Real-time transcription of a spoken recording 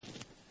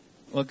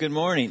Well, good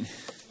morning.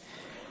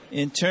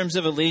 In terms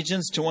of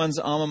allegiance to one's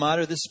alma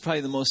mater, this is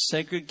probably the most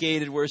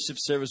segregated worship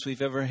service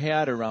we've ever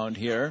had around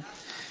here.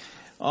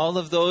 All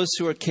of those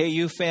who are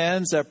KU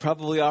fans are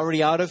probably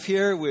already out of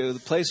here.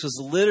 The place was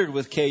littered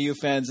with KU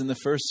fans in the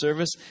first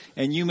service,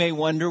 and you may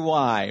wonder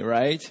why,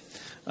 right?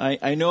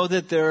 I know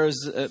that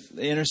there's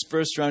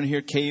interspersed around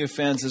here KU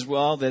fans as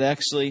well that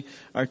actually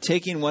are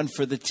taking one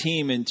for the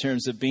team in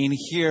terms of being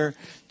here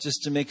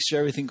just to make sure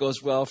everything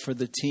goes well for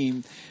the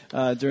team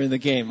during the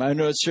game. I'm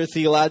not sure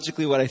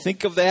theologically what I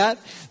think of that,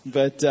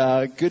 but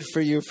good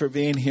for you for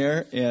being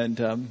here.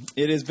 And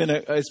it's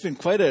been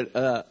quite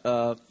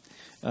a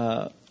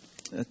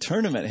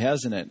tournament,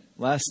 hasn't it?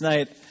 Last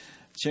night,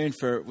 cheering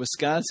for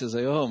Wisconsin, I was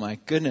like, oh my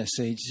goodness,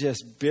 they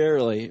just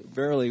barely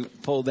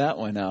pulled that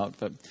one out.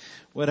 But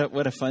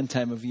what a fun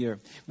time of year.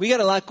 We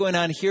got a lot going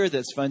on here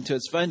that's fun too.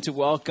 It's fun to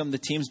welcome the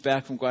teams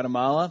back from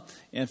Guatemala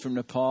and from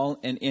Nepal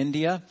and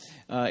India.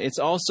 It's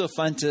also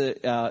fun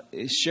to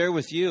share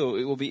with you.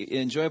 It will be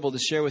enjoyable to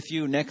share with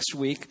you next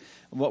week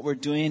what we're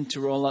doing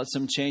to roll out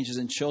some changes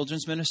in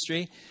children's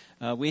ministry.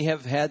 We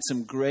have had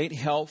some great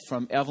help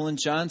from Evelyn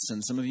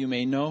Johnson. Some of you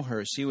may know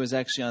her. She was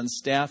actually on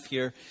staff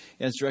here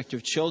as Director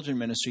of Children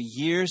Ministry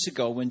years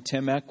ago when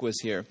Tim Eck was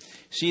here.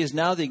 She is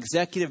now the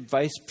Executive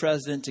Vice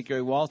President to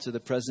Gary Walter, the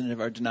President of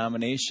our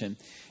denomination.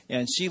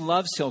 And she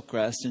loves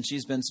Hillcrest, and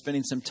she's been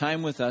spending some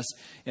time with us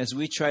as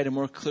we try to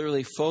more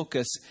clearly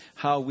focus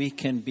how we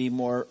can be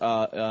more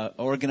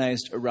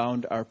organized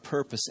around our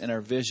purpose and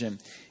our vision.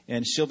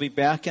 And she'll be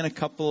back in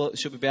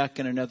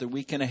another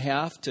week and a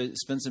half to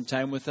spend some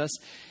time with us.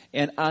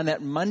 And on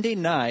that Monday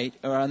night,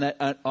 or on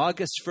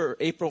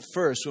April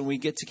 1st, when we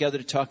get together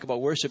to talk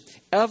about worship,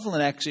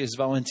 Evelyn actually has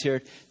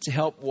volunteered to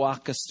help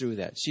walk us through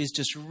that. She's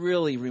just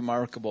really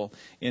remarkable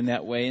in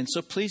that way. And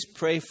so please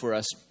pray for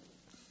us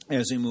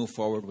as we move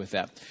forward with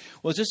that.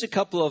 Well, just a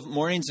couple of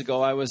mornings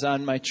ago, I was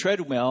on my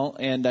treadmill,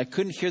 and I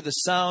couldn't hear the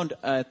sound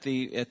at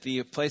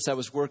the place I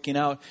was working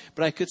out,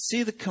 but I could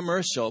see the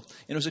commercial.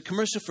 And it was a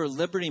commercial for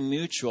Liberty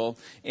Mutual,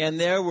 and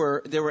there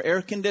were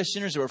air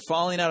conditioners that were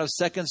falling out of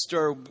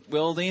second-story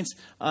buildings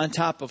on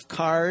top of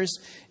cars,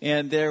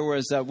 and there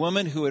was a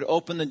woman who had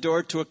opened the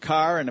door to a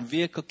car, and a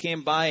vehicle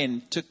came by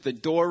and took the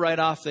door right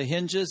off the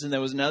hinges, and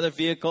there was another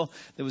vehicle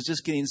that was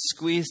just getting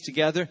squeezed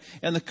together.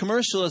 And the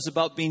commercial is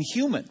about being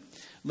human.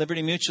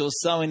 Liberty Mutual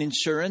is selling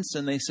insurance,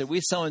 and they said,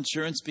 we sell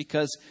insurance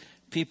because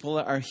people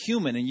are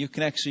human. And you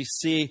can actually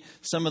see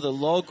some of the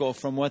logo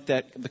from what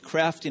the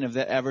crafting of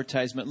that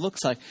advertisement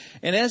looks like.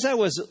 And as I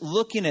was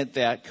looking at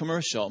that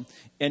commercial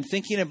and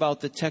thinking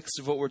about the text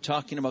of what we're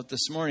talking about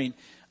this morning,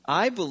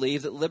 I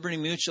believe that Liberty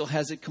Mutual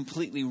has it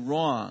completely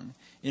wrong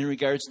in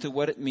regards to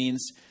what it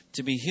means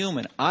to be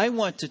human. I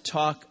want to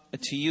talk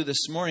to you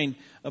this morning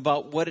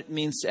about what it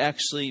means to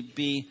actually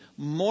be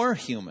more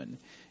human.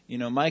 You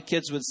know, my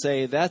kids would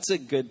say that's a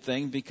good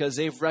thing because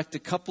they've wrecked a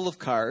couple of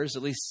cars,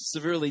 at least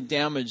severely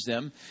damaged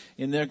them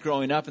in their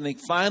growing up, and they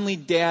finally,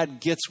 Dad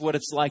gets what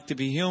it's like to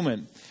be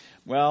human.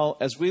 Well,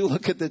 as we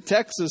look at the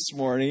text this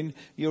morning,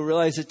 you'll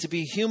realize that to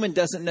be human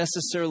doesn't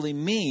necessarily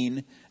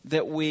mean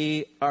that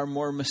we are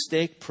more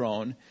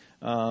mistake-prone,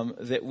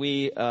 that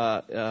we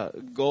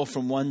go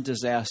from one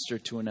disaster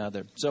to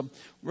another. So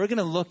we're going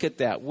to look at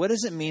that. What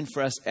does it mean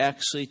for us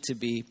actually to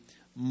be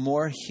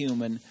more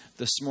human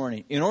this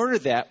morning, in order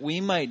that we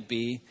might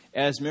be,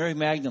 as Mary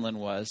Magdalene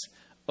was,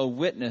 a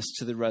witness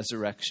to the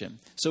resurrection?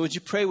 So would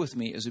you pray with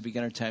me as we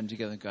begin our time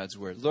together in God's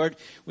Word? Lord,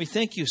 we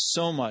thank you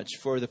so much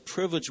for the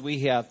privilege we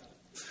have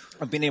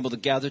of being able to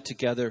gather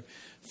together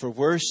for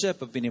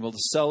worship, of being able to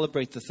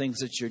celebrate the things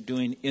that you're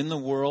doing in the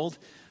world,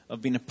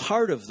 of being a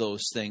part of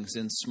those things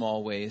in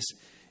small ways.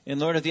 And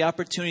Lord, of the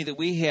opportunity that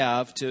we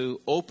have to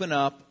open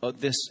up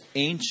this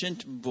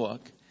ancient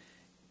book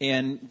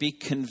and be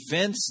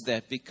convinced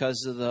that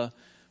because of the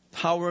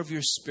power of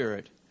your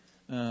Spirit,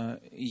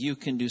 you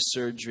can do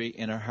surgery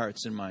in our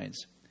hearts and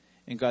minds.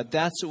 And God,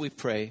 that's what we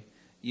pray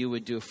you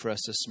would do for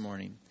us this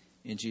morning.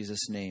 In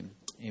Jesus' name,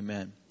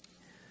 amen.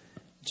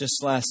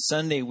 Just last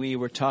Sunday, we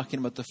were talking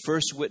about the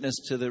first witness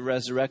to the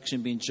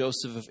resurrection being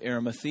Joseph of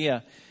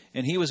Arimathea.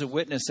 And he was a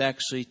witness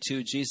actually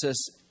to Jesus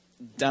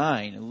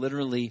dying,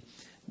 literally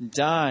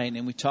dying.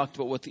 And we talked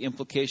about what the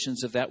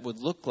implications of that would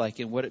look like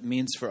and what it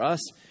means for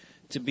us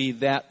to be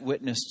that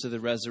witness to the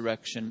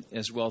resurrection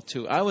as well,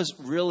 too. I was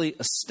really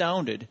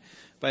astounded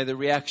by the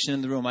reaction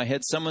in the room. I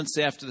had someone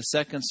say after the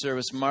second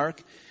service,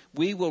 Mark,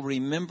 we will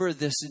remember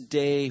this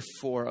day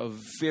for a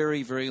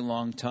very, very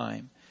long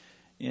time.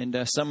 And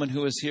someone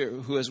who is here,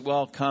 who as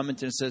well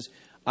commented and says,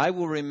 I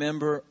will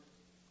remember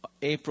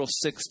April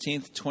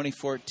 16th,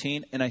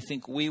 2014, and I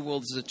think we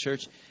will as a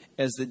church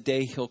as the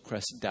day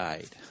Hillcrest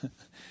died.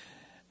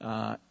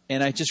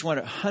 And I just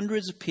wanted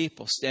hundreds of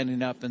people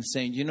standing up and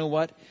saying, you know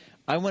what?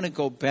 I want to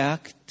go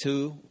back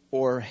to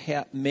or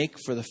make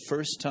for the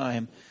first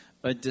time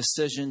a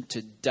decision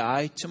to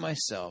die to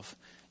myself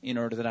in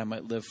order that I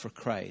might live for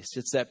Christ.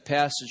 It's that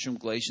passage from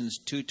Galatians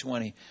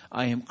 2:20.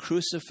 I am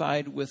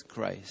crucified with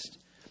Christ.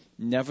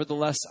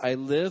 Nevertheless, I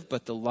live,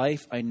 but the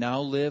life I now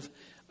live,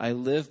 I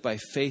live by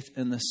faith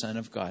in the Son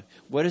of God.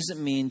 What does it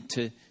mean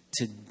to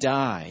to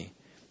die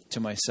to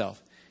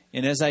myself.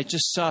 And as I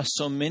just saw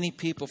so many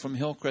people from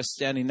Hillcrest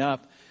standing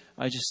up,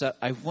 I just thought,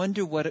 I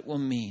wonder what it will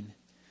mean.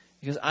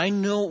 Because I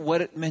know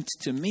what it meant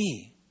to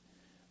me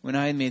when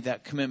I made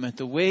that commitment.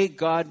 The way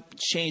God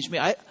changed me,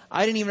 I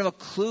didn't even have a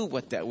clue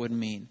what that would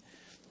mean.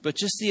 But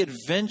just the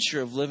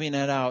adventure of living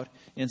that out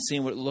and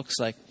seeing what it looks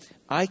like.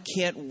 I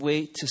can't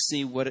wait to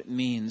see what it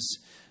means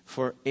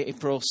for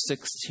April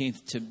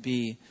 16th to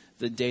be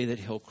the day that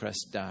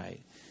Hillcrest died.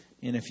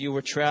 And if you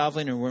were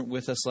traveling or weren't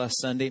with us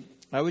last Sunday,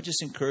 I would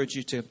just encourage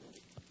you to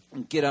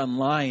get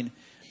online,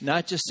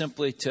 not just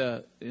simply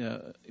to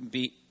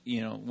be,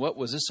 what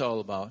was this all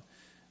about?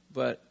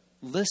 But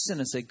listen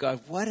and say,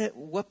 God,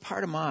 what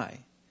part am I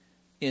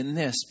in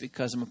this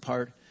because I'm a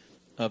part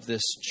of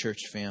this church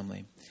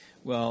family?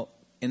 Well,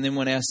 and then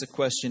when I ask the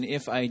question,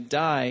 if I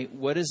die,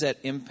 what does that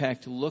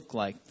impact look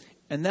like?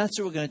 And that's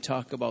what we're going to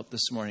talk about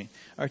this morning.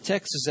 Our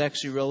text is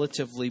actually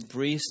relatively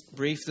brief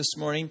this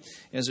morning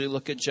as we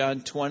look at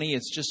John 20.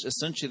 It's just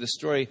essentially the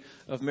story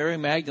of Mary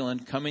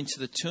Magdalene coming to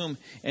the tomb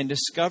and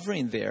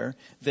discovering there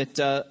that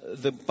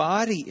the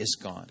body is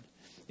gone.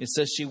 It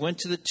says she went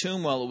to the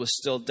tomb while it was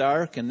still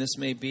dark, and this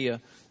may be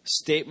a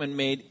statement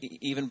made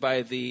even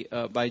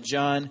by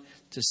John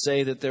to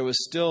say that there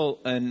was still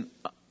a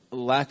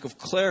lack of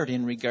clarity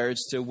in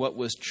regards to what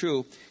was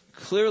true.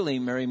 Clearly,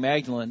 Mary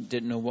Magdalene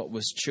didn't know what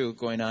was true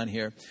going on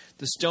here.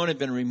 The stone had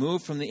been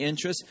removed from the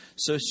entrance,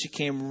 so she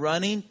came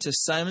running to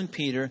Simon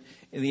Peter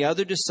and the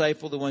other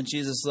disciple, the one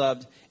Jesus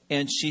loved,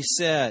 and she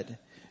said,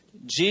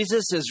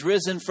 Jesus has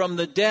risen from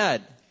the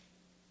dead.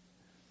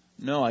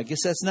 No, I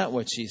guess that's not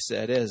what she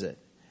said, is it?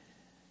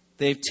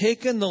 They've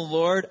taken the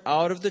Lord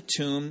out of the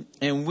tomb,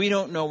 and we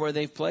don't know where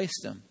they've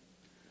placed him.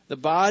 The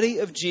body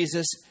of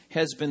Jesus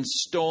has been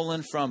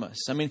stolen from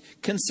us. I mean,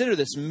 consider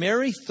this.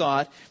 Mary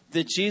thought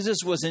that Jesus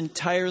was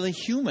entirely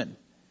human.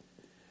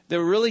 There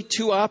were really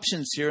two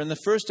options here. And the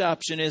first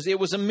option is it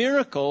was a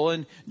miracle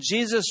and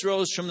Jesus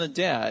rose from the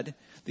dead.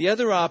 The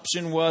other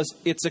option was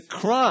it's a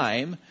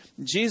crime.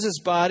 Jesus'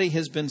 body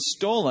has been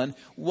stolen.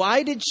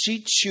 Why did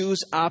she choose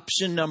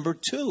option number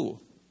 2?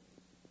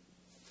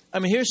 I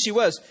mean, here she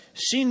was.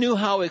 She knew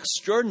how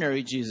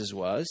extraordinary Jesus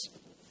was.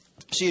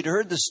 She had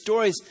heard the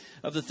stories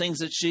of the things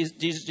that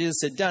Jesus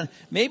had done.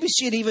 Maybe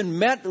she had even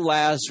met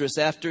Lazarus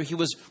after he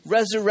was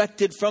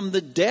resurrected from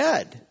the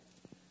dead.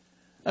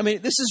 I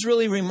mean, this is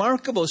really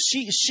remarkable.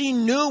 She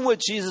knew what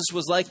Jesus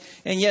was like,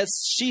 and yet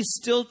she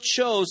still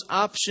chose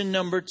option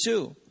number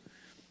 2.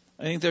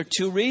 I think there are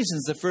 2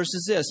 reasons. The first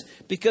is this: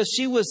 because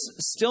she was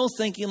still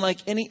thinking like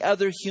any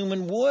other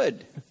human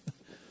would.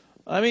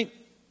 I mean,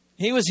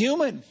 he was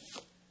human.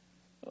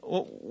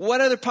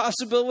 What other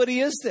possibility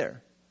is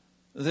there?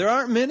 There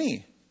aren't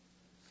many.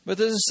 But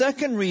there's a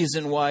second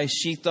reason why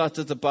she thought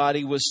that the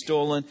body was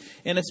stolen,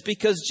 and it's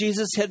because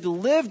Jesus had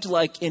lived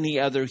like any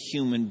other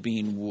human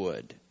being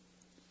would.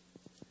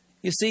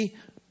 You see,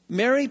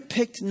 Mary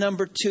picked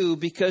number 2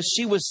 because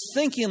she was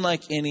thinking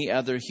like any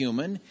other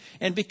human,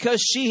 and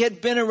because she had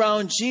been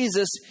around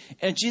Jesus,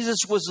 and Jesus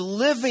was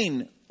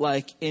living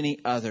like any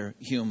other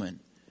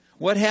human.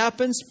 What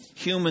happens?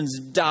 Humans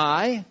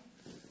die.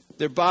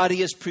 Their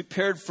body is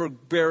prepared for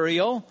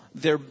burial.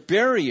 They're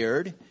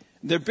buried.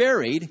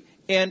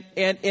 And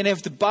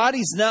if the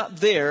body's not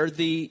there,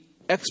 the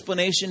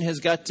explanation has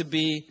got to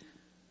be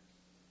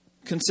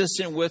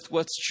consistent with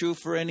what's true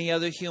for any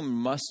other human.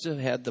 Must have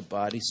had the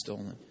body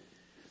stolen.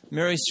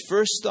 Mary's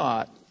first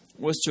thought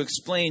was to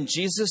explain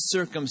Jesus'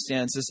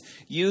 circumstances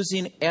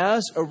using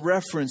as a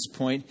reference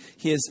point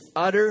his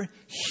utter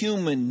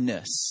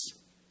humanness.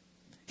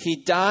 He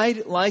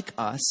died like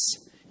us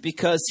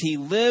because he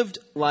lived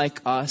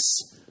like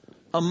us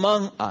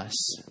among us.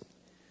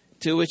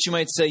 To which you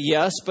might say,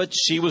 yes, but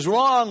she was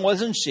wrong,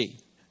 wasn't she?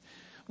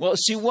 Well,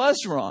 she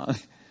was wrong.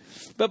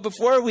 But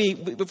before we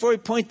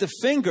point the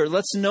finger,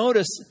 let's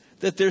notice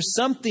that there's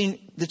something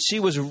that she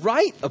was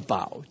right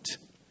about.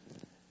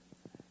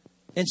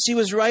 And she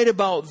was right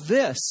about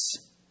this.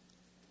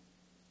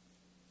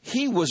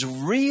 He was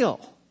real.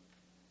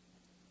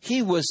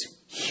 He was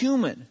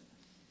human.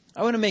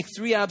 I want to make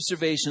 3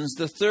 observations.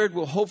 The third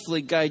will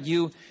hopefully guide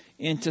you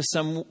into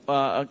some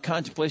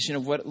contemplation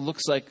of what it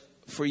looks like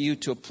for you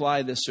to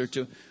apply this or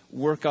to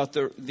work out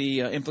the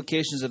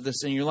implications of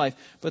this in your life.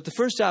 But the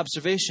first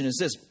observation is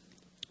this: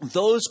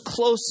 those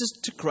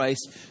closest to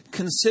Christ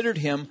considered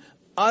him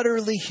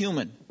utterly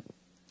human.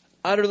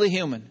 Utterly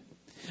human.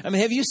 I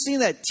mean, have you seen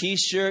that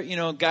T-shirt,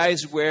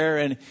 guys wear,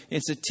 and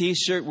it's a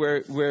T-shirt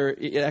where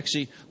it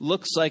actually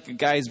looks like a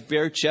guy's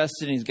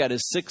bare-chested and he's got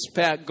his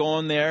six-pack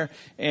going there.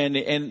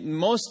 And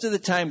most of the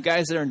time,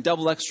 guys that are in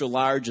double extra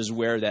larges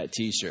wear that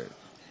T-shirt.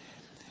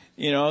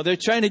 They're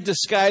trying to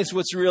disguise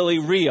what's really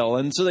real.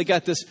 And so they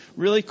got this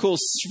really cool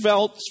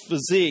svelte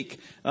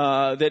physique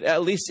that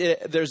at least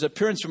there's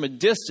appearance from a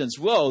distance.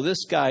 Whoa,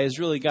 this guy has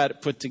really got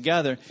it put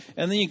together.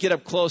 And then you get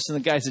up close and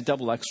the guy's a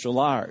double extra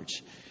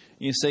large.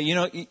 You say,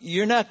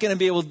 you're not going to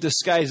be able to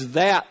disguise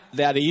that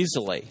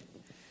easily.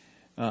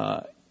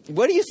 What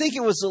do you think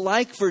it was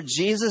like for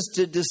Jesus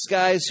to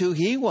disguise who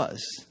he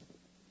was?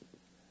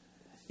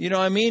 You know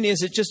what I mean?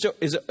 Is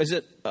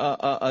it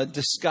a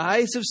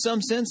disguise of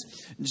some sense?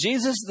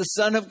 Jesus, the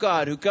Son of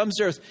God, who comes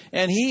to earth,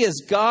 and He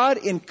is God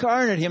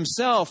incarnate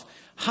Himself.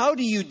 How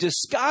do you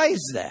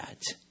disguise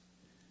that?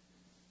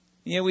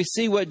 You know, we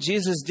see what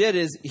Jesus did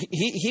is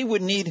he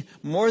would need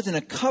more than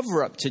a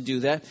cover-up to do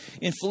that.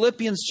 In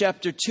Philippians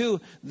chapter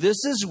 2,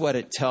 this is what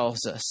it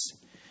tells us.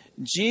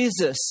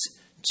 Jesus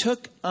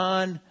took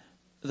on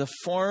the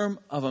form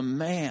of a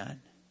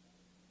man,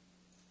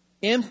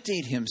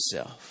 emptied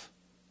Himself.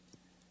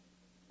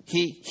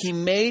 He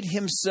made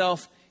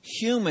Himself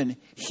human.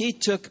 He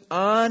took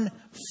on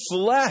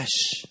flesh,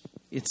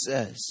 it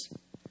says.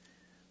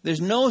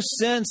 There's no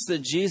sense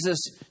that Jesus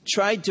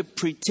tried to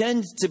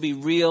pretend to be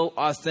real,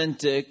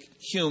 authentic,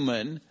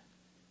 human.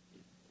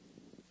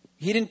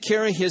 He didn't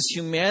carry His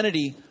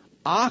humanity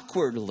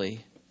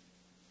awkwardly.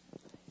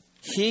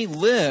 He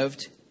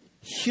lived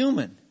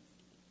human.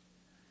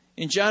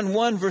 In John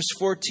 1, verse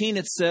 14,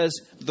 it says,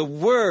 the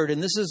Word,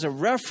 and this is a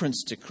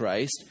reference to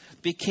Christ,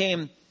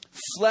 became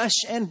flesh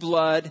and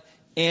blood,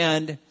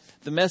 and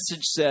the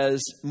Message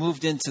says,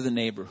 moved into the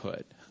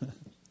neighborhood.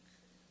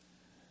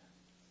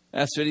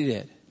 That's what He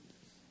did.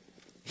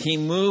 He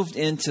moved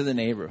into the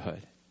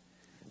neighborhood.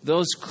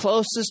 Those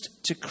closest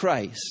to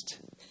Christ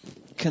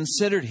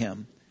considered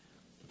Him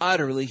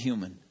utterly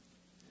human.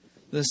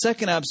 The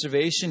second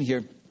observation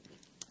here,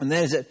 and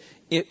that is that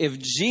if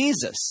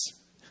Jesus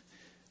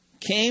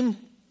came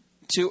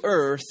to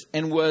earth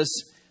and was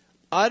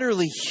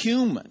utterly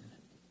human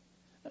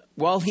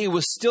while He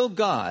was still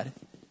God,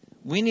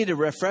 we need a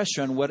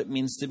refresher on what it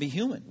means to be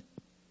human.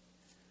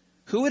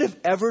 Who would have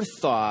ever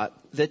thought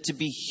that to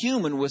be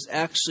human was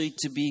actually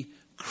to be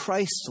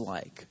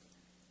Christ-like?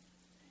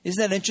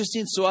 Isn't that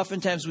interesting? So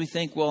oftentimes we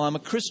think, well, I'm a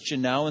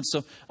Christian now, and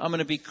so I'm going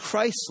to be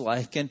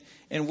Christ-like.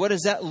 And what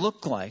does that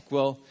look like?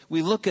 Well,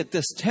 we look at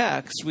this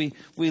text, we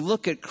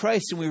look at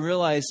Christ, and we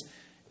realize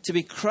to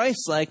be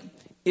Christ-like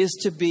is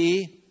to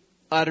be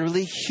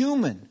utterly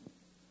human.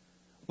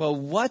 Well,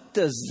 what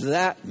does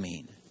that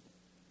mean?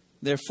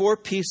 There are four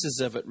pieces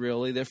of it,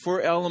 really. There are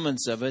four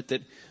elements of it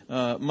that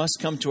must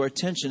come to our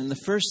attention. And the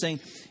first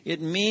thing,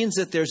 it means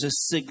that there's a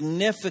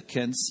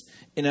significance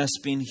in us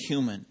being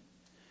human.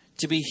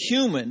 To be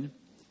human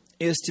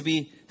is to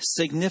be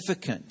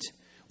significant.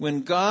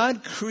 When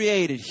God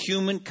created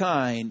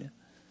humankind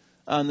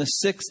on the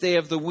sixth day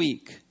of the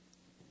week,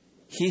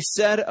 He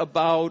said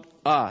about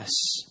us,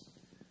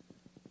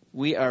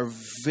 we are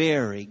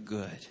very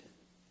good.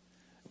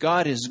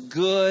 God is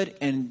good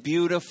and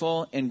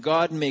beautiful, and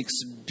God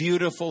makes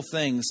beautiful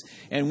things.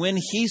 And when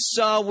He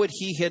saw what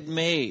He had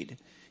made,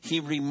 He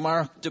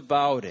remarked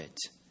about it,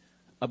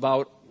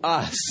 about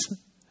us.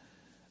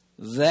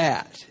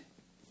 That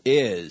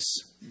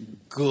is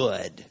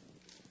good,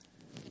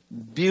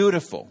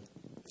 beautiful,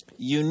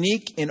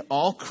 unique in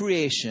all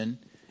creation,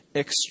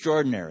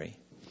 extraordinary.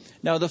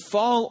 Now, the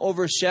fall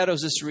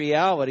overshadows this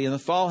reality, and the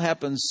fall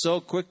happens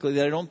so quickly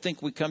that I don't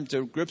think we come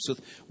to grips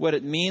with what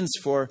it means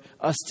for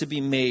us to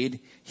be made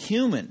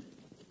human.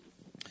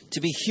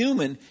 To be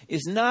human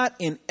is not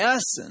in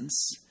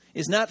essence,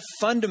 is not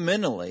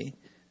fundamentally,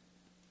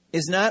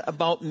 is not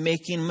about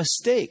making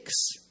mistakes.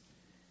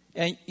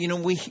 And, you know,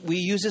 we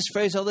use this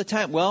phrase all the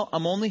time. Well,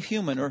 I'm only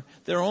human, or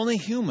they're only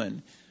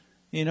human.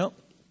 You know,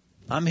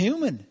 I'm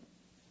human.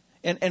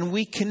 And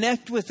we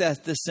connect with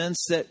that, the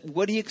sense that,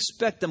 what do you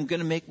expect? I'm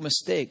going to make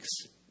mistakes.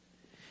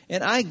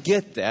 And I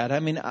get that. I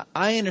mean,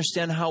 I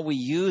understand how we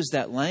use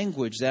that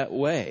language that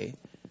way.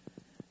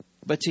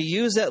 But to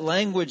use that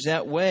language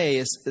that way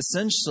is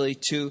essentially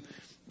to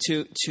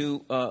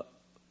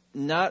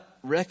not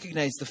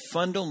recognize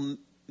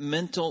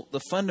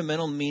the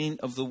fundamental meaning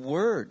of the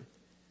word,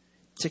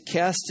 to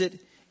cast it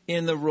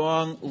in the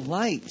wrong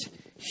light.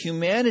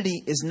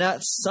 Humanity is not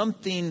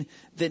something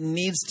that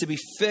needs to be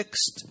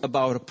fixed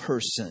about a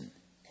person.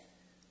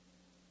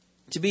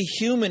 To be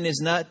human is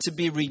not to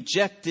be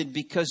rejected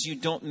because you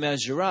don't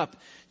measure up.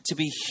 To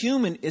be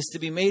human is to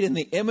be made in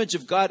the image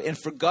of God, and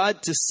for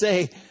God to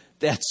say,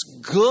 that's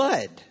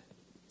good.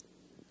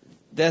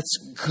 That's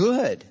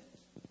good.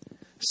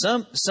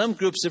 Some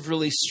groups have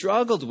really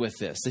struggled with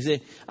this. They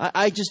say,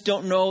 I just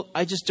don't know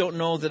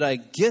that I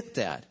get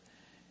that.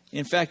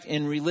 In fact,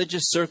 in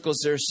religious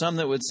circles, there are some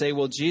that would say,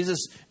 well,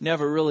 Jesus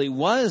never really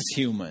was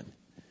human.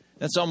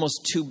 That's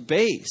almost too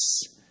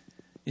base.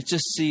 It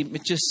just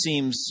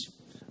seems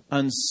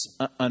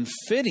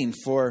unfitting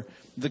for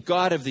the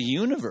God of the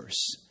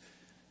universe.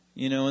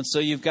 You know, and so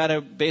you've got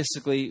to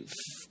basically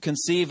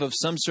conceive of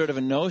some sort of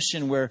a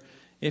notion where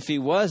if He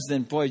was,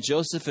 then boy,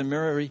 Joseph and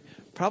Mary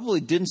probably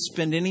didn't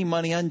spend any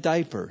money on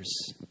diapers.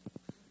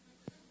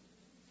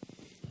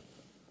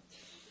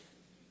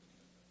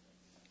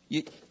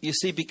 You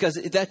see, because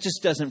that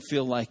just doesn't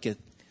feel like it.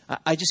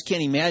 I just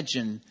can't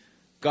imagine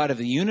God of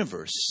the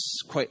universe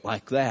quite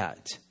like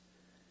that.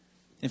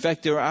 In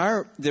fact, there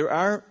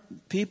are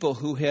people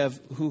who have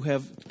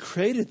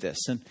created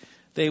this, and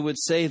they would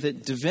say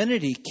that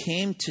divinity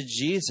came to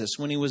Jesus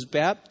when He was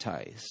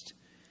baptized.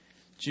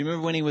 Do you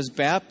remember when He was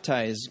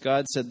baptized,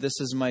 God said, "This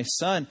is my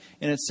Son,"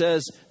 and it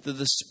says that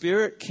the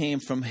Spirit came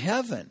from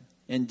heaven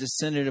and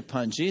descended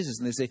upon Jesus.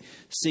 And they say,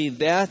 see,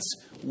 that's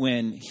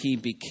when he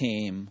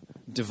became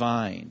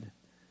divine.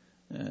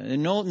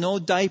 No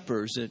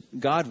diapers that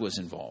God was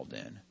involved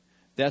in.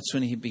 That's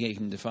when he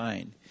became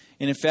divine.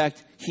 And in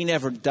fact, he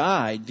never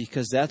died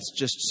because that's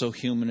just so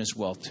human as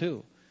well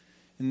too.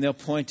 And they'll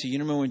point to, you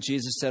remember when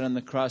Jesus said on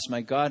the cross,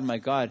 my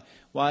God,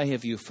 why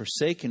have you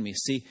forsaken me?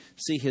 See,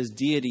 his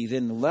deity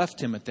then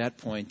left him at that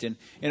point.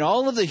 And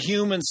all of the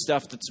human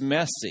stuff that's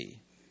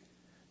messy,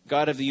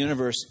 God of the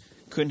universe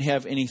couldn't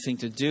have anything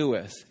to do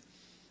with.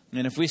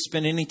 And if we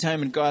spend any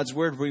time in God's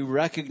Word, we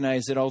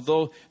recognize that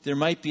although there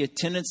might be a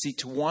tendency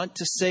to want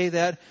to say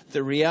that,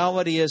 the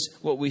reality is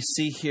what we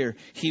see here.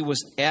 He was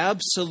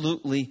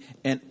absolutely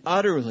and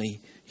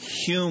utterly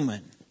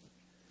human.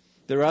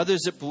 There are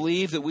others that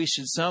believe that we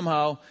should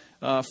somehow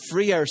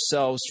free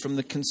ourselves from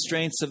the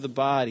constraints of the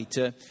body,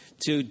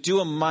 to do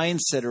a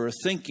mindset or a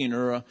thinking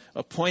or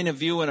a point of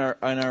view in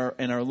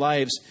our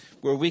lives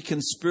where we can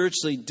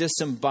spiritually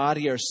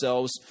disembody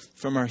ourselves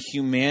from our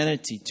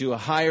humanity to a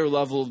higher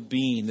level of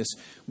being. This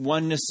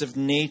oneness of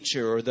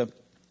nature or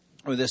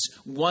this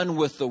one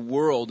with the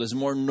world is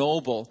more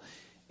noble.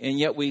 And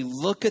yet we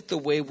look at the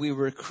way we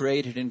were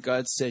created, and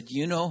God said,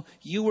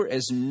 you were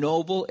as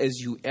noble as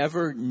you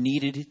ever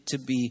needed it to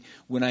be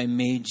when I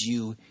made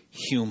you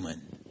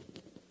human.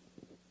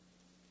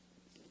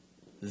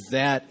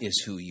 That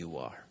is who you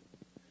are.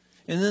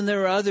 And then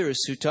there are others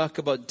who talk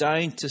about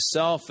dying to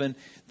self, and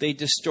they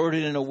distort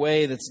it in a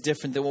way that's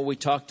different than what we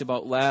talked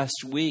about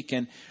last week,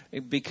 and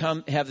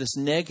have this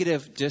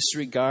negative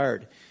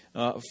disregard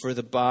for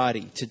the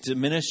body, to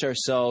diminish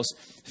ourselves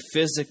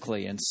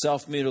physically and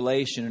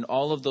self-mutilation and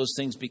all of those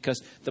things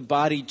because the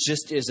body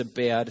just is a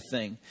bad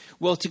thing.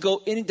 Well, to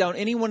go down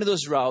any one of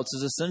those routes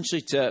is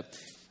essentially to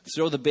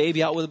throw the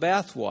baby out with the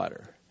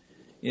bathwater.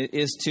 It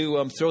is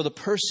to throw the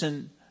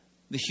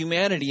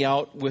humanity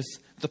out with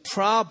the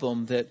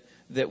problem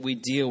that we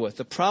deal with.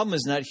 The problem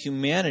is not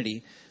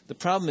humanity. The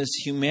problem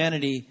is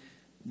humanity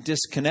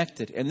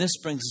disconnected. And this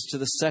brings us to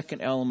the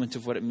second element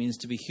of what it means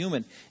to be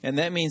human. And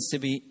that means to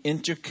be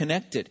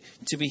interconnected.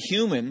 To be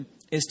human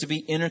is to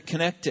be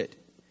interconnected.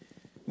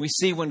 We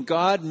see when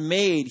God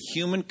made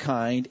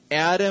humankind,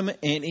 Adam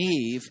and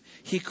Eve,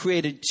 he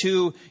created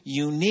two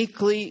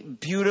uniquely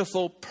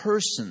beautiful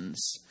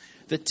persons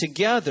that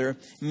together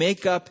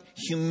make up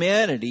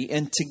humanity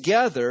and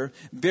together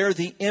bear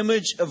the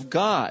image of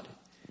God.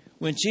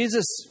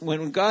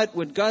 When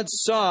God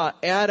saw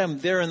Adam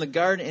there in the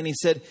garden and he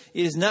said,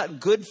 it is not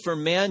good for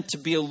man to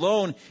be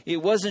alone,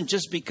 it wasn't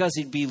just because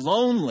he'd be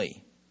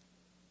lonely.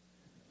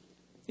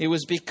 It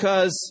was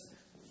because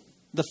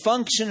the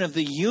function of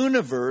the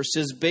universe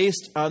is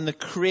based on the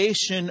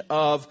creation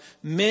of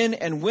men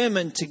and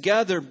women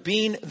together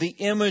being the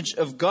image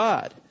of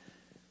God.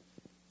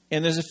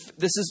 And this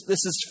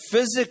is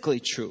physically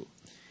true.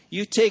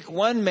 You take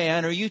one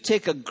man or you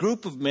take a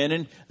group of men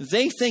and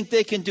they think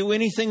they can do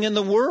anything in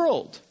the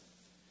world.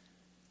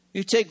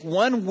 You take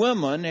one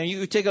woman and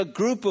you take a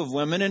group of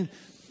women, and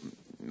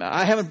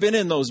I haven't been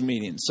in those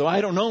meetings, so I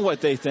don't know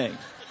what they think.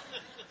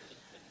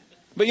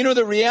 But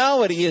the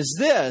reality is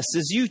this,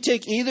 is you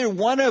take either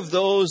one of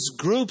those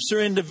groups or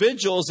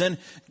individuals and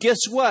guess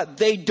what?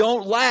 They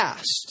don't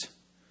last.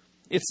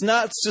 It's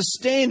not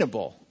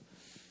sustainable.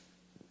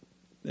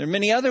 There are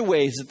many other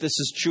ways that this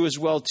is true as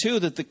well too,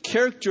 that the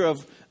character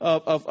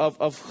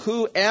of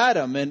who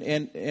Adam and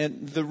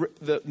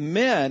the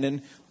men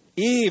and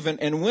Eve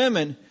and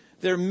women,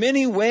 there are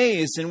many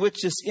ways in which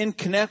this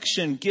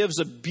in-connection gives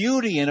a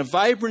beauty and a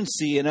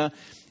vibrancy and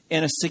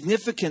a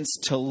significance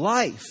to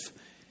life.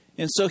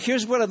 And so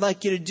here's what I'd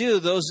like you to do.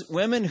 Those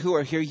women who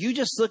are here, you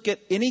just look at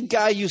any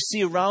guy you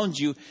see around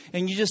you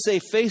and you just say,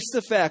 face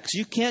the facts.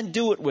 You can't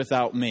do it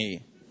without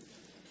me.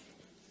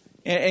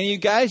 And you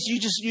guys, you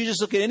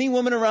just look at any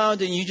woman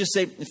around and you just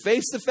say,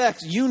 face the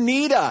facts. You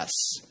need us.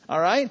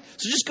 All right?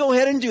 So just go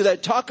ahead and do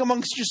that. Talk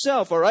amongst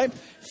yourself. All right?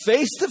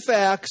 Face the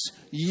facts.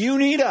 You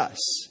need us.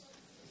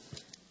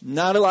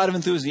 Not a lot of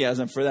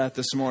enthusiasm for that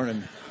this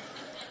morning.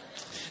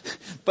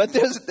 But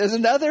there's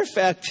another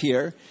fact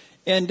here.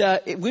 And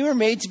we were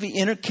made to be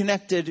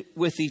interconnected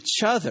with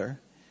each other.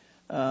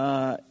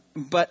 And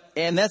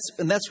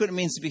that's what it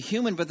means to be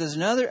human. But there's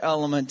another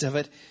element of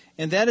it.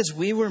 And that is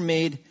we were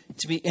made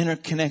to be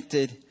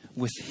interconnected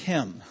with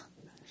Him.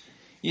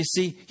 You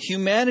see,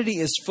 humanity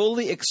is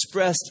fully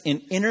expressed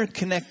in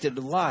interconnected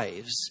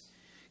lives.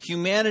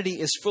 Humanity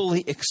is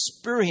fully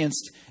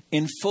experienced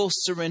in full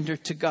surrender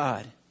to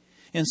God.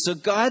 And so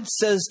God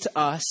says to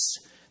us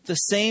the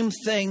same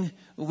thing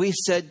we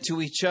said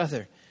to each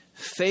other.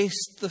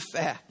 Face the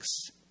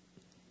facts.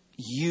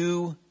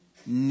 You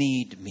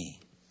need me.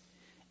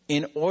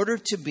 In order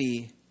to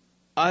be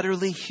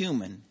utterly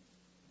human,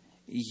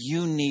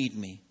 you need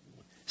me.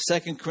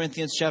 2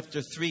 Corinthians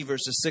chapter 3,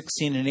 verses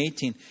 16 and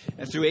 18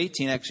 through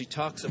 18 actually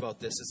talks about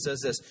this. It says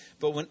this,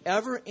 but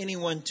whenever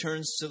anyone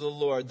turns to the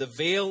Lord, the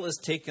veil is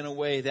taken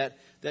away, that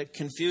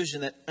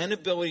confusion, that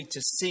inability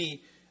to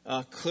see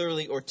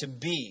clearly or to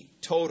be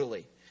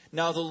totally.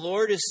 Now the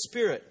Lord is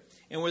Spirit,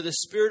 and where the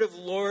Spirit of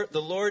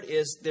the Lord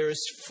is, there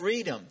is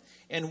freedom.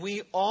 And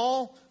we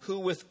all who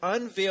with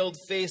unveiled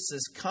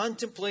faces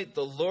contemplate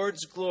the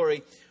Lord's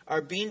glory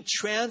are being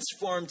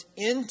transformed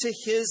into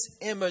His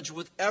image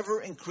with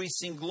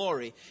ever-increasing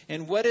glory.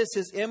 And what is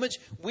His image?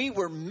 We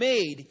were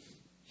made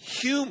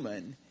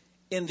human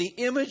in the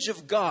image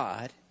of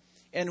God,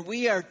 and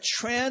we are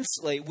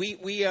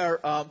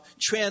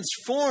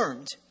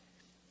transformed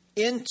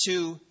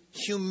into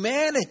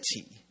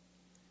humanity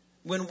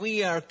when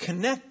we are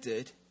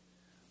connected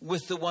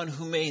with the one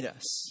who made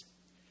us.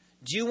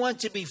 Do you want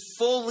to be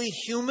fully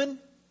human?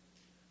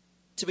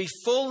 To be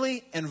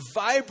fully and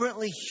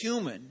vibrantly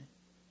human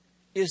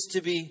is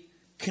to be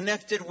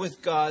connected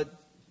with God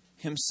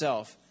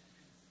Himself,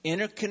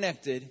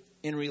 interconnected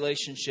in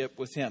relationship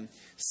with Him.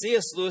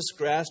 C.S. Lewis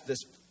grasped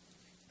this.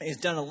 He's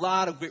done a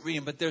lot of great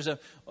reading, but there's a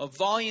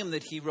volume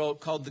that he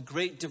wrote called The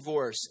Great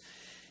Divorce.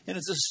 And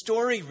it's a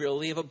story,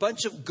 really, of a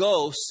bunch of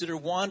ghosts that are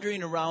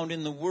wandering around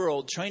in the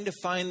world trying to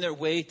find their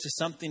way to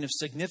something of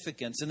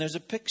significance. And there's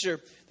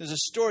a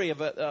story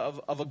of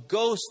a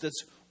ghost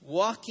that's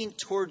walking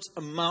towards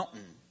a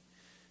mountain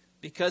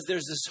because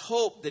there's this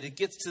hope that it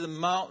gets to the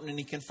mountain and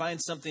he can find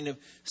something of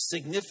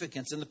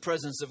significance. And the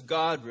presence of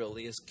God,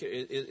 really,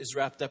 is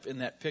wrapped up in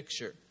that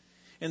picture.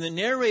 And the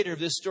narrator of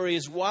this story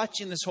is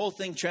watching this whole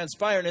thing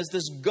transpire. And as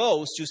this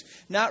ghost, who's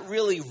not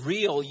really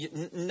real,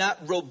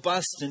 not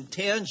robust and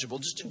tangible,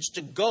 just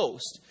a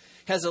ghost,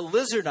 has a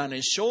lizard on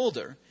his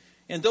shoulder.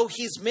 And though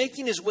he's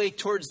making his way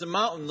towards the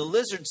mountain, the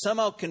lizard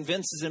somehow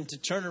convinces him to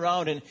turn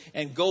around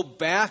and go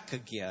back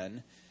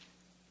again.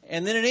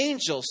 And then an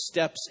angel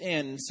steps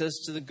in and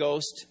says to the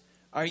ghost,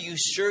 "Are you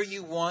sure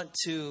you want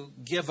to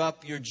give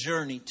up your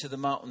journey to the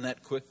mountain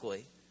that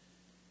quickly?"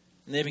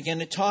 And they begin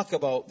to talk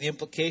about the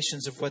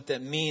implications of what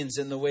that means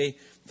and the way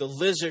the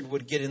lizard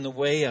would get in the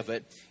way of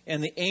it.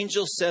 And the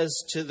angel says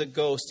to the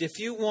ghost, the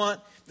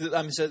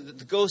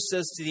ghost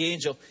says to the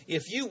angel,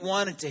 "If you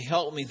wanted to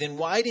help me, then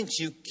why didn't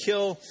you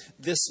kill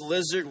this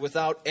lizard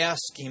without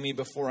asking me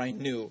before I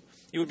knew?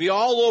 It would be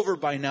all over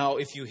by now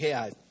if you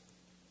had."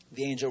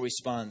 The angel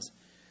responds,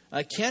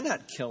 "I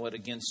cannot kill it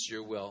against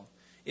your will.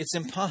 It's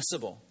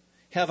impossible.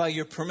 Have I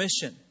your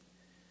permission?"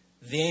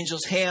 The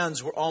angel's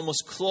hands were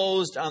almost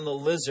closed on the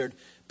lizard,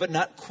 but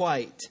not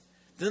quite.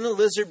 Then the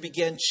lizard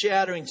began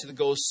chattering to the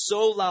ghost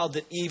so loud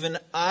that even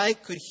I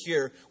could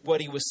hear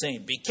what he was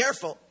saying. "Be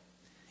careful.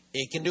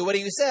 He can do what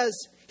he says.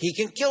 He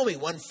can kill me.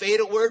 One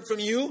fatal word from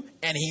you,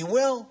 and he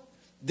will.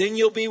 Then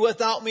you'll be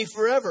without me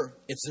forever.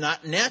 It's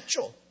not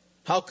natural.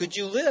 How could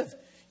you live?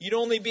 You'd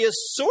only be a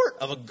sort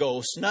of a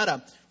ghost, not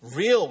a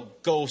real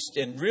ghost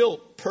and real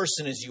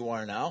person as you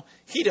are now.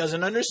 He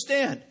doesn't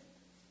understand."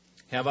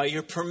 "Have I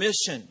your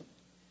permission?"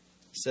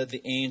 said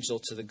the angel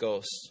to the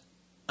ghost.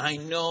 "I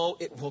know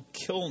it will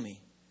kill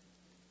me."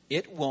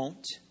 "It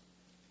won't,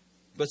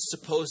 but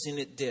supposing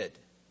it did."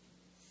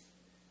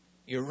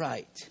 "You're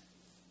right.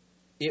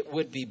 It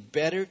would be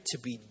better to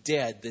be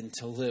dead than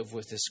to live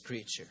with this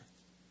creature."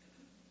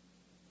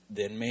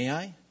 "Then may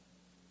I?"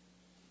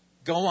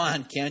 "Go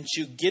on, can't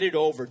you? Get it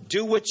over.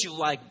 Do what you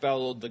like,"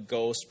 bellowed the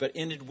ghost, but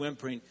ended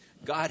whimpering,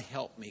 "God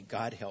help me,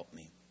 God help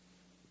me."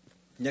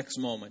 Next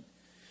moment,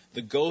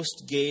 the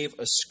ghost gave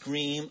a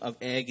scream of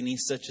agony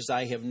such as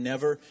I have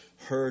never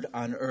heard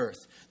on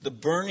earth. The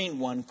burning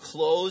one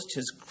closed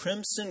his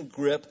crimson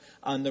grip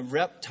on the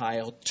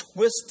reptile,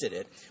 twisted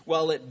it,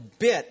 while it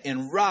bit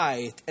and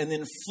writhed, and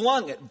then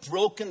flung it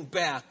broken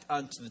back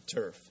onto the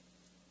turf.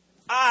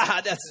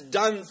 "Ah, that's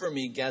done for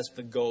me," gasped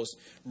the ghost,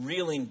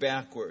 reeling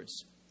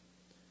backwards.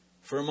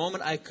 For a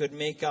moment I could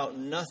make out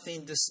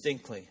nothing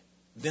distinctly.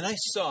 Then I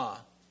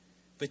saw,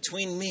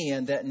 between me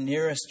and that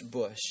nearest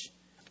bush,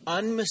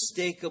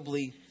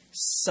 unmistakably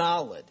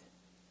solid,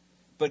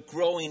 but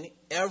growing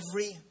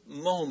every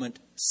moment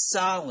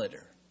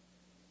solider,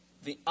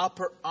 the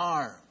upper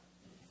arm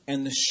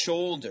and the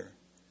shoulder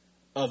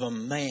of a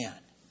man.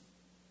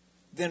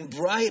 Then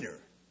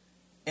brighter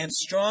and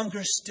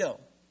stronger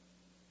still,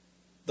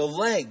 the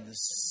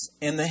legs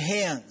and the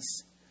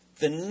hands,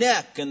 the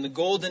neck and the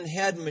golden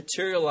head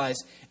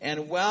materialized.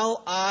 And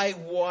while I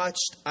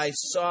watched, I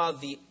saw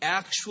the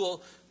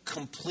actual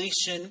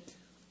completion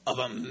of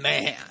a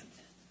man.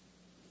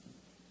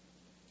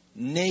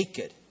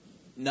 Naked,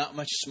 not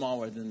much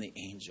smaller than the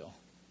angel.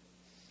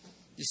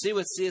 You see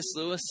what C.S.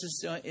 Lewis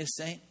is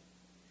saying?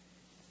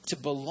 To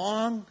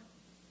belong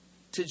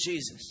to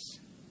Jesus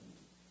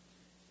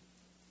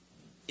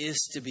is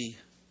to be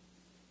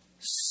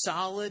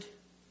solid,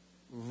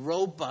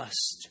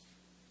 robust,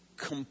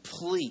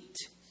 complete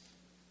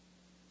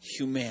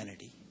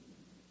humanity.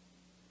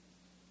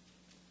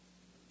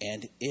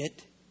 And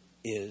it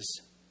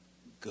is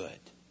good.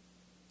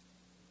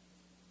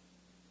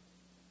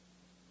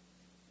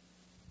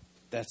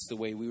 That's the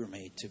way we were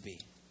made to be.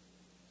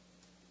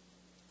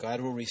 God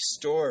will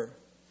restore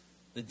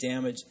the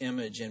damaged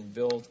image and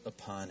build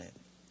upon it.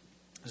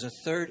 There's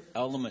a third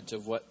element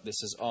of what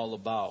this is all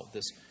about,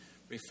 this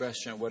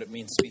refresher on what it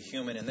means to be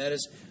human, and that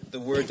is the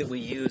word that we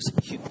use,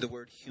 the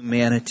word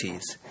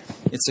humanities.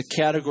 It's a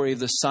category of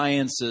the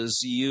sciences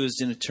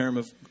used in a term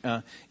of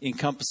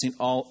encompassing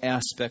all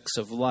aspects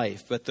of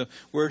life. But the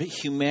word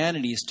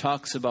humanities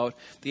talks about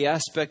the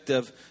aspect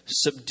of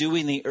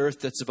subduing the earth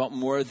that's about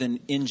more than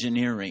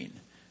engineering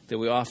that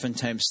we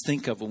oftentimes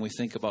think of when we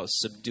think about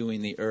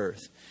subduing the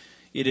earth.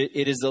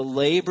 It is the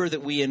labor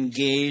that we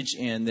engage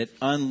in that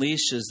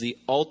unleashes the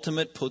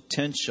ultimate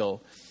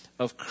potential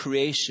of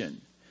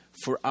creation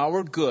for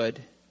our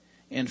good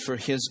and for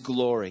His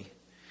glory.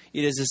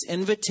 It is this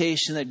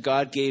invitation that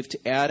God gave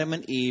to Adam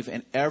and Eve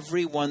and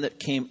everyone that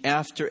came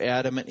after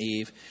Adam and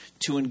Eve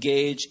to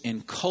engage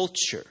in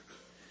culture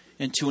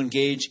and to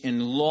engage in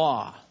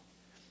law,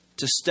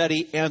 to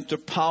study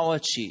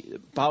anthropology,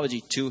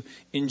 to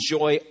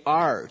enjoy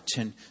art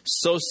and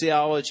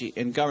sociology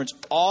and governance.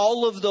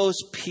 All of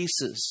those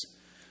pieces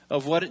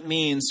of what it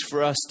means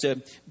for us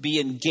to be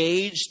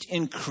engaged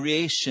in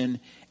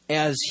creation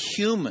as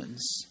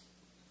humans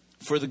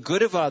for the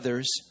good of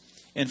others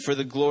and for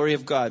the glory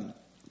of God.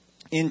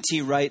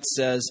 N.T. Wright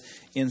says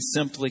in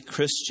Simply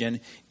Christian,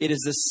 it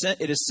is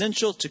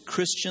essential to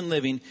Christian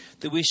living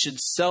that we should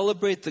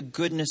celebrate the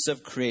goodness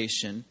of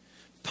creation,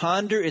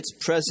 ponder its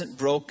present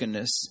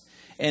brokenness,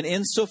 and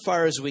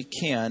insofar as we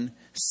can,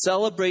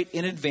 celebrate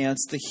in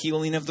advance the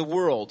healing of the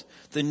world,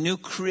 the new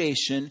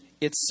creation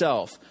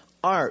itself.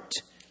 Art,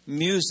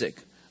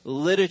 music,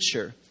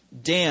 literature,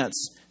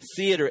 dance,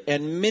 theater,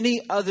 and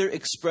many other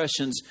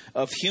expressions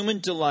of human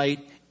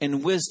delight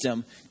and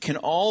wisdom can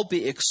all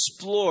be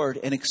explored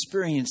and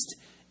experienced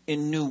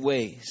in new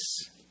ways.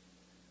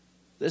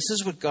 This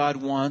is what God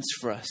wants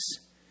for us,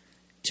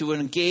 to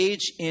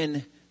engage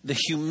in the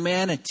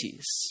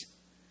humanities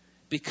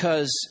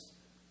because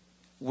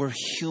we're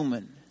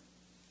human.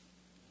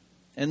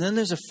 And then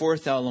there's a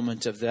fourth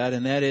element of that,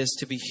 and that is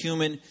to be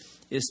human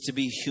is to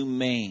be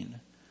humane.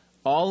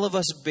 All of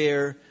us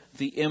bear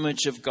the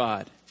image of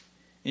God.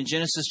 In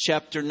Genesis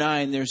chapter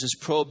 9, there's this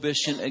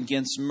prohibition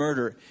against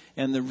murder.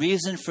 And the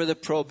reason for the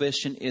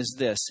prohibition is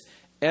this.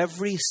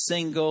 Every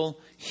single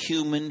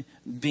human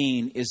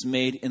being is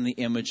made in the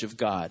image of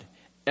God.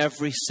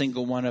 Every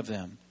single one of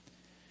them.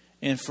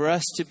 And for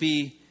us to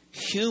be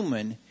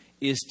human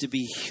is to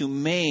be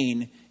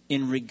humane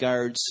in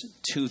regards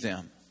to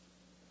them.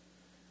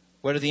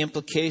 What are the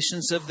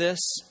implications of this?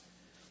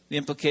 The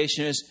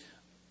implication is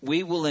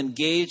we will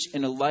engage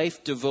in a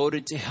life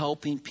devoted to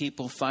helping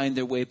people find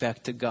their way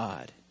back to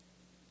God.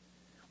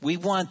 We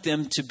want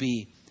them to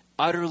be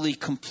utterly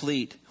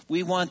complete.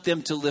 We want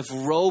them to live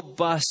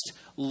robust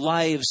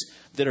lives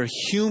that are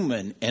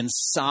human and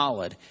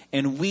solid.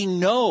 And we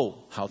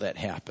know how that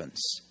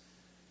happens.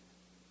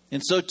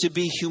 And so to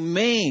be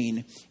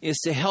humane is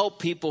to help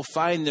people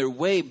find their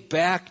way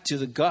back to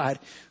the God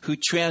who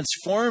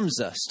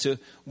transforms us to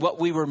what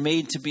we were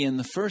made to be in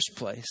the first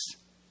place.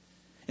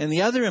 And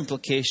the other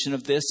implication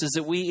of this is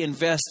that we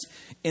invest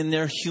in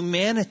their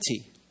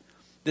humanity,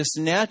 this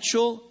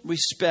natural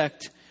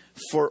respect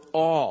for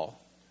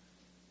all,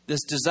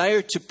 this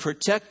desire to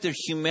protect their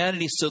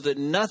humanity so that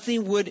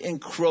nothing would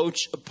encroach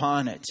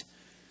upon it.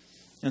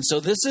 And so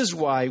this is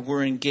why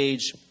we're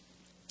engaged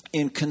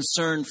in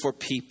concern for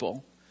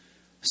people.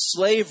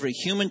 Slavery,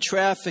 human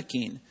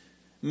trafficking,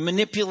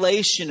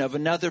 manipulation of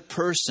another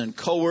person,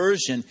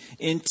 coercion,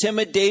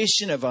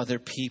 intimidation of other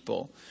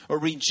people, or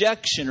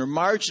rejection or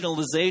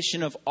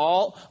marginalization of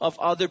all of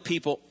other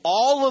people.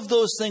 All of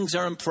those things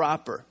are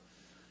improper.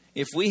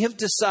 If we have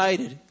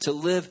decided to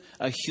live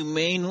a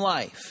humane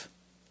life,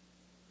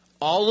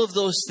 all of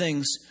those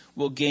things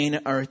will gain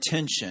our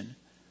attention.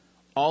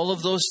 All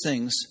of those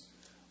things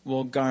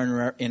will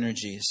garner our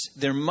energies.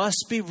 There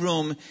must be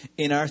room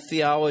in our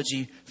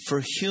theology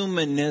for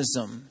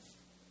humanism.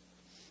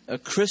 A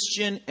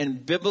Christian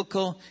and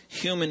biblical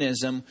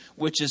humanism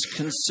which is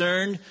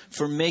concerned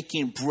for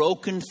making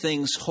broken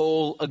things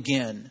whole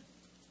again.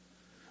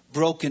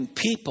 Broken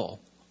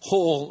people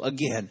whole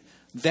again.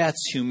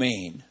 That's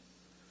humane.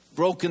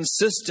 Broken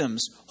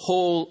systems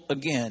whole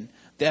again.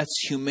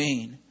 That's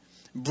humane.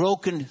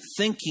 Broken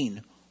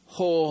thinking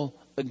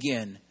whole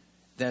again.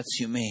 That's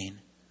humane.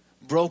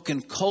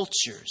 Broken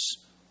cultures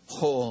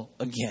whole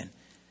again.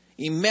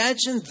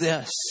 Imagine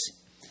this,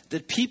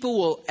 that people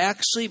will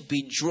actually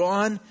be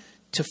drawn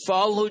to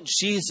follow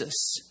Jesus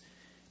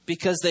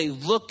because they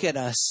look at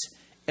us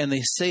and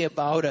they say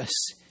about us,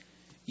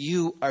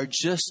 you are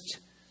just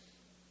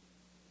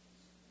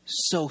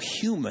so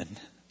human.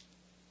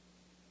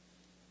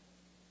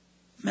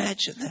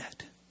 Imagine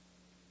that.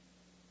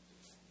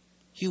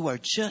 You are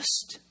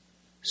just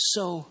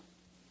so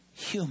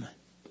human.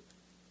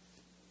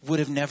 Would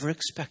have never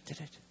expected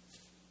it.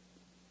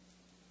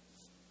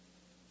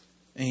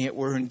 And yet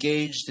we're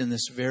engaged in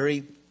this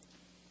very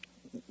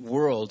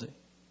world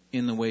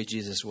in the way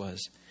Jesus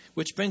was.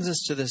 Which brings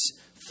us to this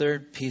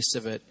third piece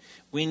of it.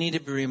 We need to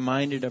be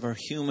reminded of our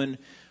human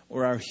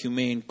or our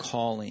humane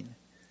calling.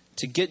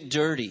 To get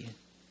dirty,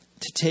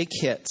 to take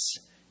hits,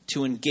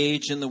 to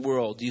engage in the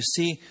world. You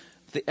see,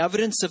 the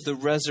evidence of the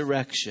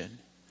resurrection,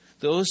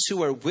 Those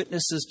who are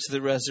witnesses to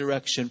the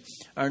resurrection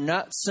are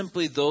not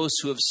simply those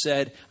who have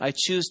said, I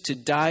choose to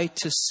die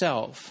to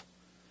self,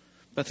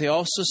 but they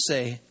also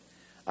say,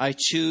 I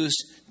choose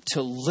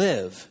to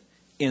live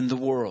in the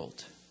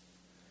world.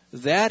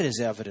 That is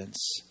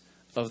evidence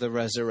of the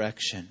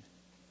resurrection.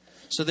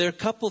 So there are a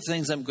couple of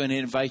things I'm going to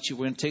invite you.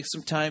 We're going to take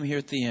some time here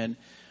at the end.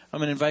 I'm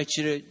going to invite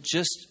you to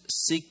just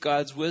seek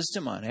God's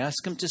wisdom on it.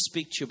 Ask Him to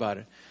speak to you about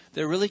it.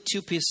 There are really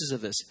two pieces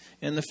of this.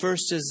 And the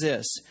first is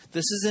this.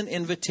 This is an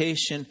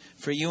invitation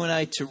for you and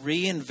I to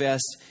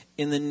reinvest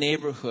in the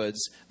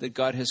neighborhoods that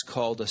God has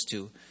called us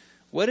to.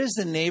 What is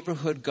the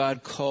neighborhood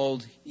God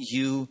called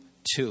you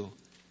to?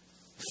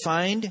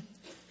 Find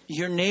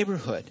your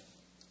neighborhood.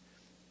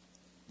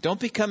 Don't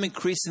become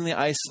increasingly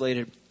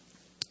isolated.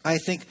 I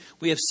think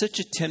we have such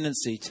a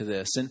tendency to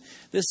this, and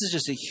this is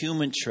just a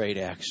human trait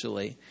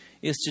actually,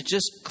 is to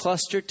just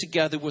cluster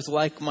together with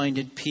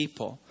like-minded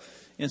people.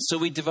 And so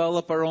we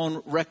develop our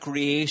own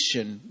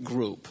recreation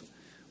group.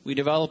 We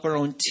develop our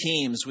own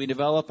teams. We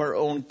develop our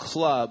own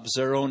clubs,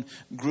 our own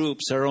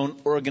groups, our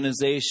own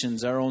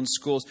organizations, our own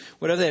schools,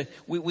 whatever.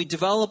 We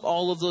develop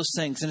all of those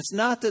things. And it's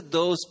not that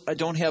those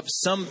don't have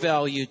some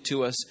value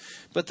to us,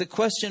 but the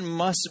question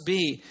must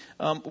be,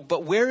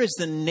 but where is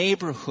the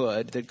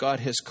neighborhood that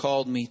God has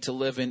called me to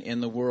live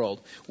in the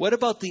world? What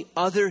about the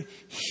other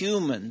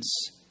humans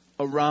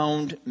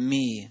around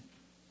me?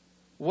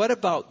 What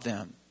about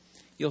them?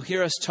 You'll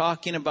hear us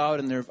talking about,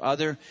 and there are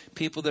other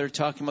people that are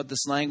talking about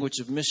this language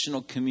of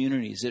missional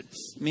communities. It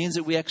means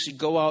that we actually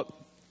go out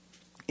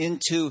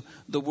into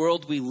the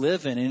world we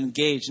live in and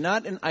engage,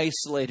 not in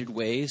isolated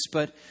ways,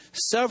 but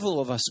several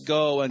of us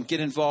go and get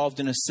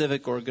involved in a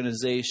civic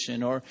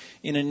organization or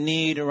in a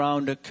need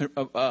around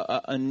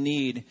a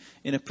need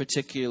in a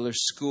particular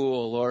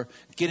school, or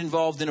get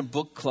involved in a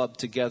book club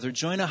together,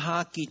 join a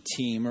hockey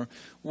team, or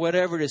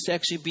whatever it is, to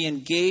actually be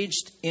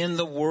engaged in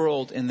the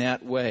world in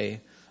that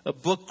way. A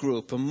book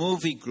group, a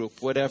movie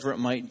group, whatever it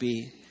might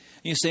be.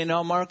 You say,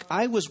 no, Mark,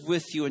 I was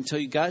with you until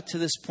you got to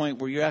this point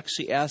where you're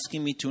actually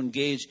asking me to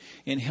engage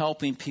in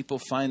helping people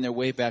find their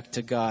way back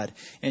to God.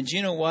 And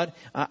you know what?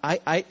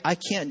 I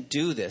can't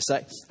do this.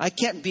 I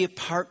can't be a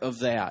part of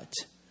that.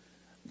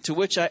 To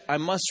which I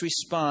must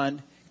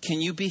respond,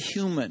 can you be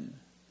human?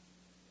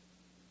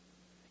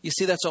 You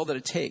see, that's all that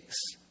it takes.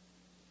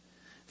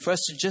 For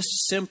us to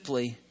just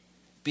simply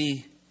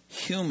be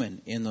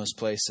human in those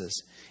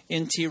places.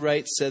 N.T.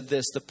 Wright said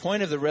this, the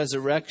point of the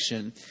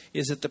resurrection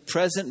is that the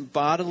present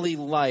bodily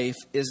life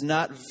is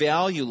not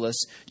valueless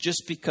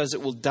just because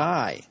it will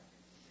die.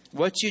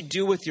 What you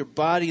do with your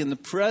body in the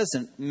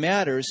present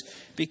matters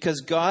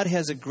because God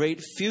has a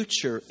great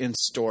future in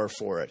store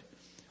for it.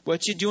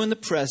 What you do in the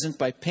present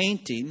by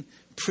painting,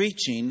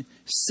 preaching,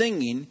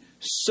 singing,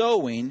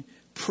 sewing,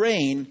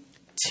 praying,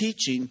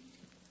 teaching,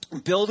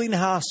 building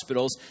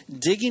hospitals,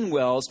 digging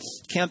wells,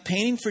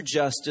 campaigning for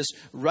justice,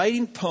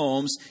 writing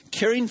poems,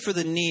 caring for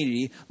the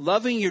needy,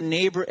 loving your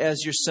neighbor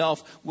as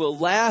yourself will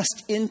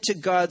last into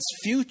God's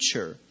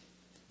future.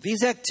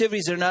 These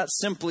activities are not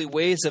simply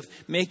ways of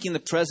making the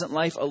present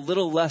life a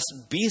little less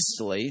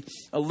beastly,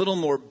 a little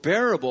more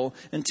bearable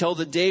until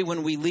the day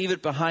when we leave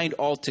it behind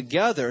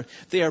altogether.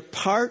 They are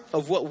part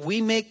of what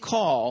we may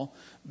call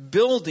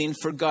building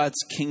for God's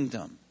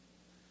kingdom.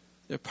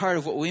 They're part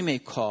of what we may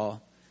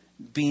call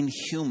being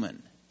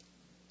human.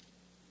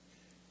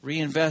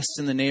 Reinvest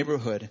in the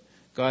neighborhood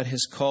God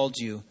has called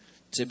you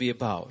to be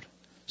about.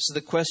 So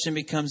the question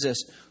becomes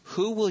this: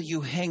 who will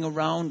you hang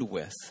around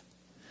with?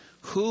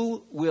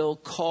 Who will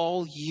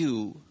call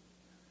you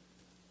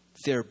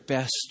their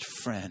best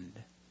friend?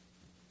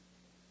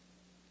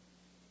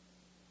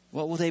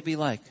 What will they be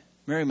like?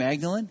 Mary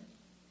Magdalene?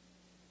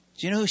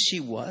 Do you know who she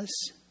was?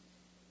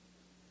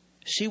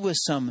 She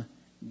was some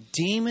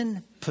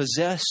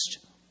demon-possessed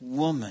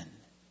woman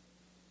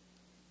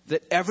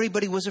that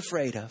everybody was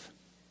afraid of,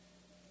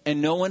 and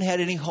no one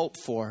had any hope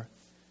for,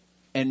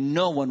 and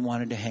no one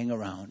wanted to hang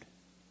around.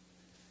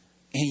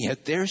 And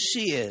yet there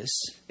she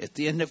is at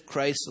the end of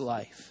Christ's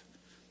life,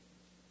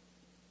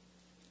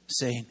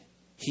 saying,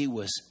 he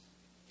was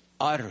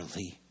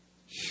utterly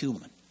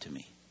human to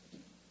me.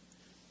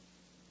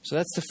 So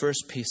that's the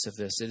first piece of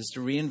this. It is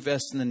to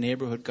reinvest in the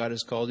neighborhood God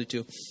has called you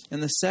to.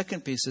 And the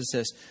second piece is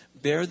this: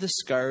 bear the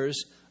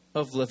scars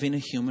of living a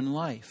human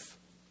life.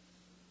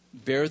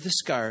 Bear the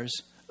scars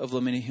of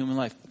living a human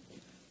life.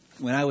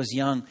 When I was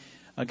young,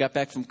 I got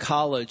back from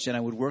college and I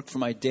would work for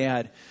my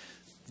dad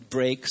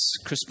breaks,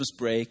 Christmas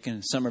break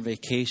and summer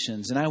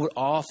vacations. And I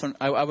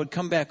would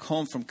come back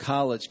home from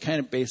college kind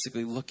of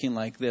basically looking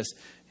like this.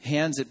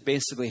 Hands that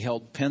basically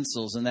held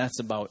pencils, and that's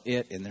about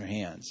it in their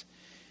hands.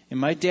 In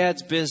my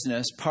dad's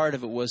business, part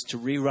of it was to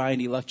rewrite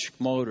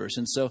electric motors.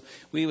 And so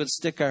we would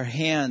stick our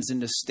hands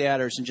into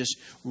stators and just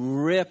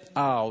rip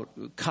out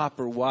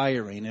copper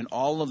wiring and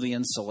all of the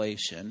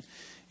insulation,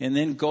 and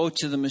then go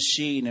to the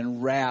machine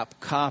and wrap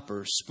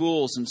copper,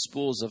 spools and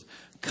spools of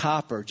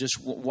copper,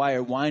 just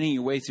winding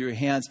your way through your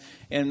hands.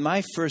 And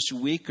my first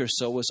week or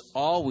so was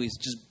always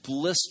just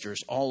blisters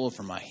all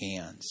over my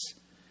hands.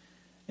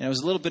 And I was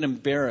a little bit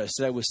embarrassed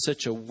that I was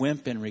such a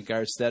wimp in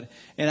regards to that.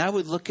 And I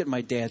would look at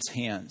my dad's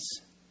hands,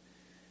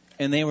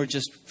 and they were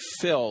just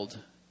filled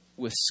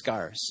with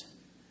scars.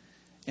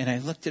 And I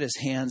looked at his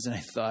hands and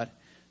I thought,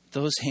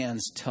 those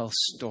hands tell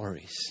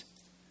stories.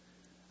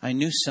 I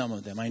knew some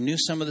of them. I knew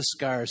some of the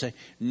scars. I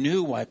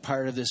knew why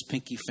part of this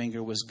pinky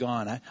finger was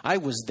gone. I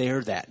was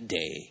there that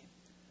day.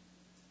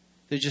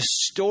 They're just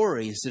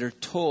stories that are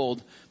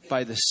told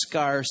by the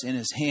scars in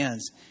his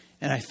hands.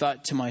 And I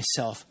thought to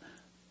myself,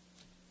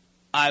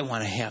 I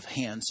want to have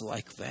hands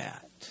like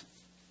that.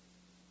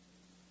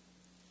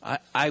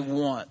 I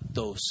want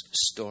those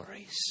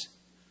stories.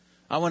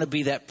 I want to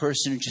be that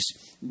person who just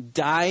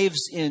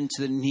dives into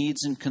the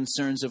needs and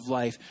concerns of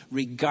life,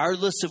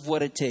 regardless of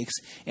what it takes,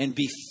 and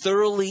be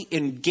thoroughly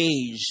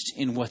engaged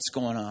in what's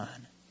going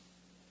on.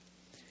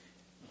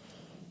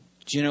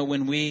 Do you know,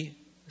 when we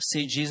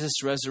see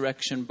Jesus'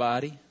 resurrection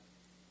body,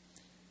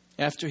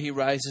 after he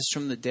rises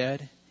from the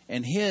dead,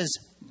 and his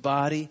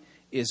body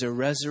is a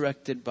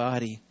resurrected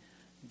body,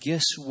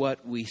 guess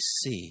what we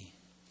see?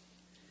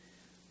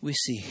 We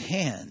see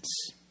hands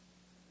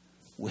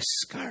with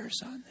scars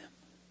on them.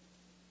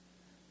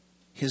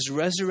 His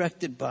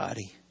resurrected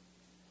body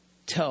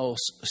tells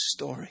a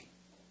story.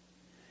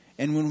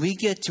 And when we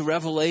get to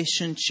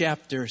Revelation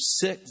chapter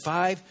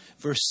 5,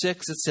 verse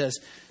 6, it says,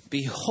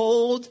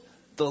 "Behold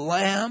the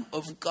Lamb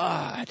of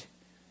God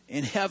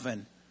in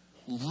heaven,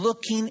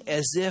 looking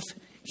as if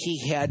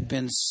he had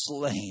been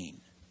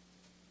slain."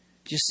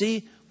 Do you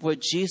see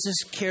what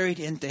Jesus carried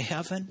into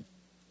heaven?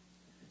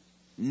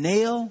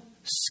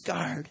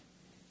 Nail-scarred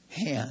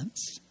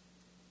hands,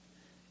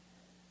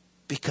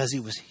 because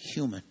he was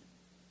human.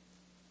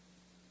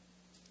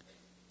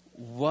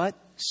 What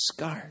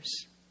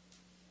scars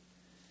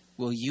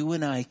will you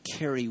and I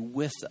carry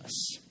with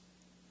us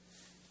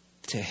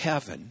to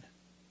heaven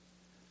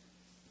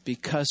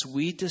because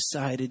we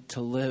decided to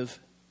live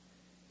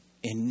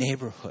in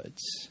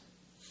neighborhoods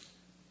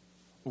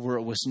where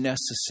it was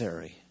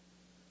necessary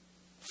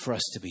for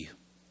us to be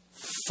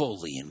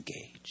fully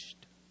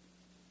engaged?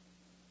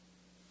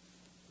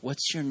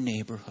 What's your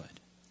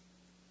neighborhood?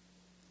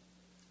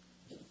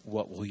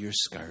 What will your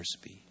scars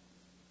be?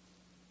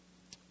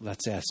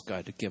 Let's ask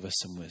God to give us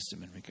some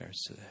wisdom in regards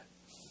to that.